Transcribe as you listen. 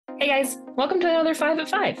Hey guys, welcome to another 5 at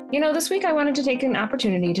 5. This week I wanted to take an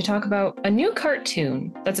opportunity to talk about a new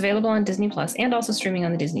cartoon that's available on Disney Plus and also streaming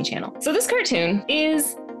on the Disney Channel. So this cartoon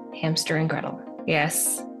is Hamster and Gretel.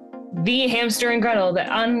 Yes, the Hamster and Gretel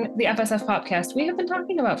that on the FSF PopCast we have been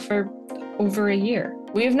talking about for over a year.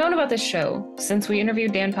 We have known about this show since we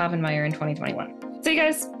interviewed Dan Povenmire in 2021. So you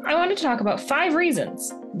guys, I wanted to talk about 5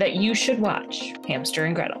 reasons that you should watch Hamster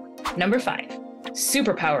and Gretel. Number 5,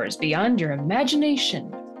 superpowers beyond your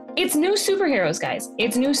imagination. It's new superheroes, guys.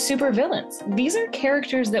 It's new supervillains. These are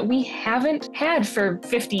characters that we haven't had for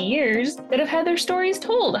 50 years that have had their stories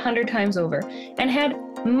told 100 times over and had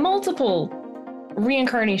multiple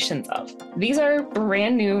reincarnations of. These are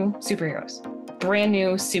brand new superheroes, brand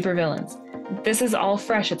new supervillains. This is all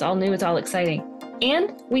fresh. It's all new. It's all exciting.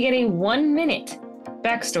 And we get a 1-minute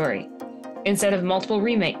backstory instead of multiple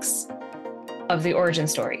remakes of the origin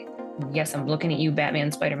story. Yes, I'm looking at you,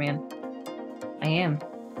 Batman, Spider-Man. I am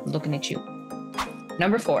looking at you.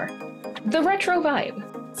 Number 4, the retro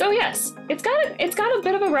vibe. So yes, it's got a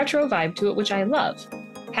bit of a retro vibe to it, which I love.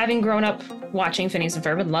 Having grown up watching Phineas and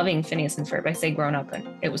Ferb and loving Phineas and Ferb. I say grown up, and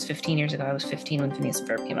it was 15 years ago. I was 15 when Phineas and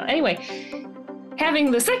Ferb came out. Anyway, having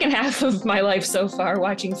the second half of my life so far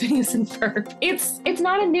watching Phineas and Ferb, it's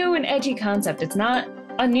not a new and edgy concept. It's not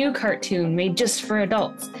a new cartoon made just for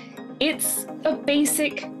adults. It's a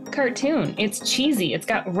basic cartoon. It's cheesy. It's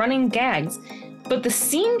got running gags. But the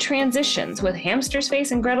scene transitions with Hamster's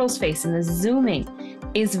face and Gretel's face and the zooming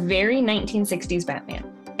is very 1960s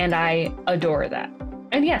Batman. And I adore that.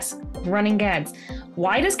 And yes, running gags.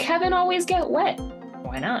 Why does Kevin always get wet?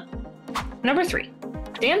 Why not? Number 3,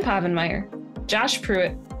 Dan Povenmire, Josh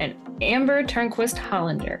Pruitt, and Amber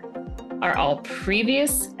Tornquist-Hollinger are all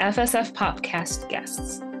previous FSF PopCast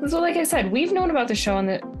guests. So like I said, we've known about the show on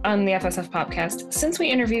the FSF PopCast since we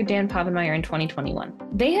interviewed Dan Povenmire in 2021.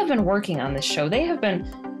 They have been working on this show. They have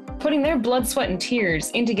been putting their blood, sweat, and tears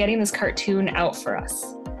into getting this cartoon out for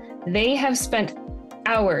us. They have spent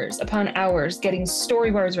hours upon hours getting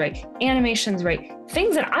storyboards right, animations right,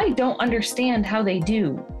 things that I don't understand how they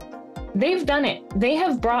do. They've done it. They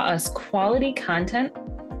have brought us quality content.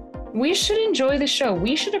 We should enjoy the show.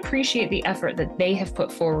 We should appreciate the effort that they have put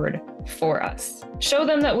forward for us. Show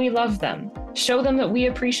them that we love them. Show them that we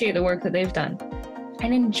appreciate the work that they've done.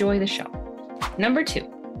 And enjoy the show. Number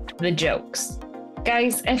 2, the jokes.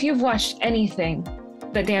 Guys, if you've watched anything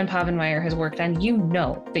that Dan Povenmire has worked on, you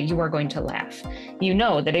know that you are going to laugh. You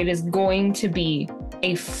know that it is going to be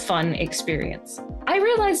a fun experience. I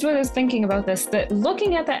realized when I was thinking about this, that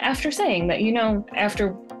looking at that after saying that,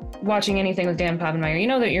 after watching anything with Dan Povenmire, you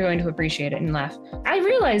know that you're going to appreciate it and laugh. I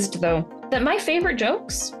realized, though, that my favorite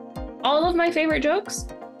jokes, all of my favorite jokes,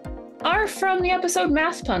 are from the episode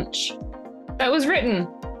Math Punch that was written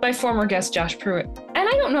by former guest Josh Pruitt. And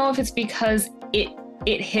I don't know if it's because it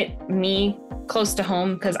hit me close to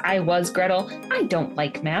home because I was Gretel. I don't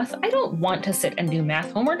like math. I don't want to sit and do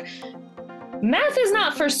math homework. Math is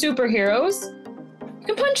not for superheroes. You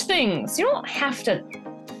can punch things. You don't have to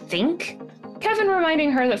think. Kevin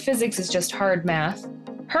reminding her that physics is just hard math.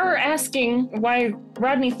 Her asking why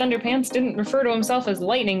Rodney Thunderpants didn't refer to himself as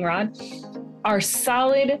Lightning Rod are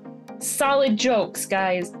solid jokes,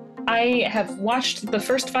 guys. I have watched the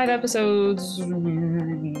first 5 episodes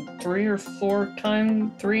 3 or 4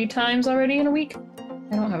 times already in a week.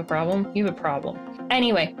 I don't have a problem. You have a problem.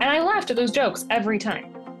 Anyway, and I laughed at those jokes every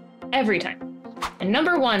time. Every time. And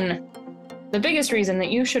number 1, the biggest reason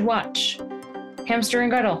that you should watch Hamster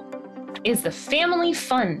and Gretel is the family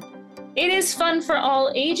fun. It is fun for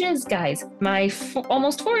all ages, guys. My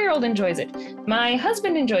almost 4-year-old enjoys it. My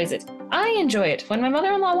husband enjoys it. I enjoy it. When my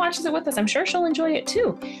mother-in-law watches it with us, I'm sure she'll enjoy it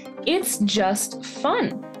too. It's just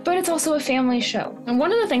fun, but it's also a family show. And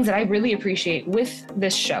one of the things that I really appreciate with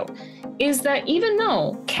this show is that even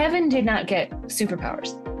though Kevin did not get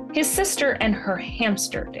superpowers, his sister and her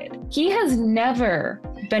hamster did. He has never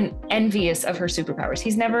been envious of her superpowers.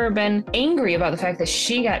 He's never been angry about the fact that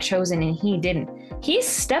she got chosen and he didn't. He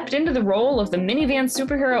stepped into the role of the minivan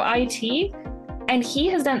superhero IT, and he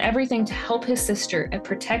has done everything to help his sister and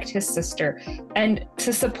protect his sister and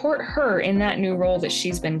to support her in that new role that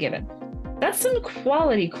she's been given. That's some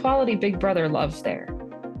quality big brother love there.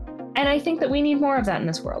 And I think that we need more of that in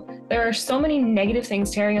this world. There are so many negative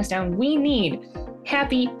things tearing us down. We need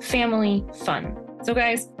happy family fun. So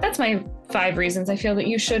guys, that's my 5 reasons I feel that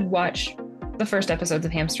you should watch the first episodes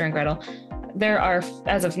of Hamster and Gretel. There are,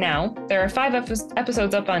 as of now, 5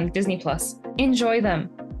 episodes up on Disney Plus. Enjoy them.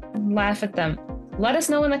 Laugh at them. Let us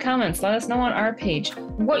know in the comments. Let us know on our page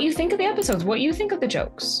what you think of the episodes, what you think of the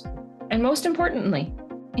jokes. And most importantly,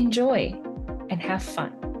 enjoy and have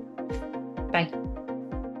fun. Bye.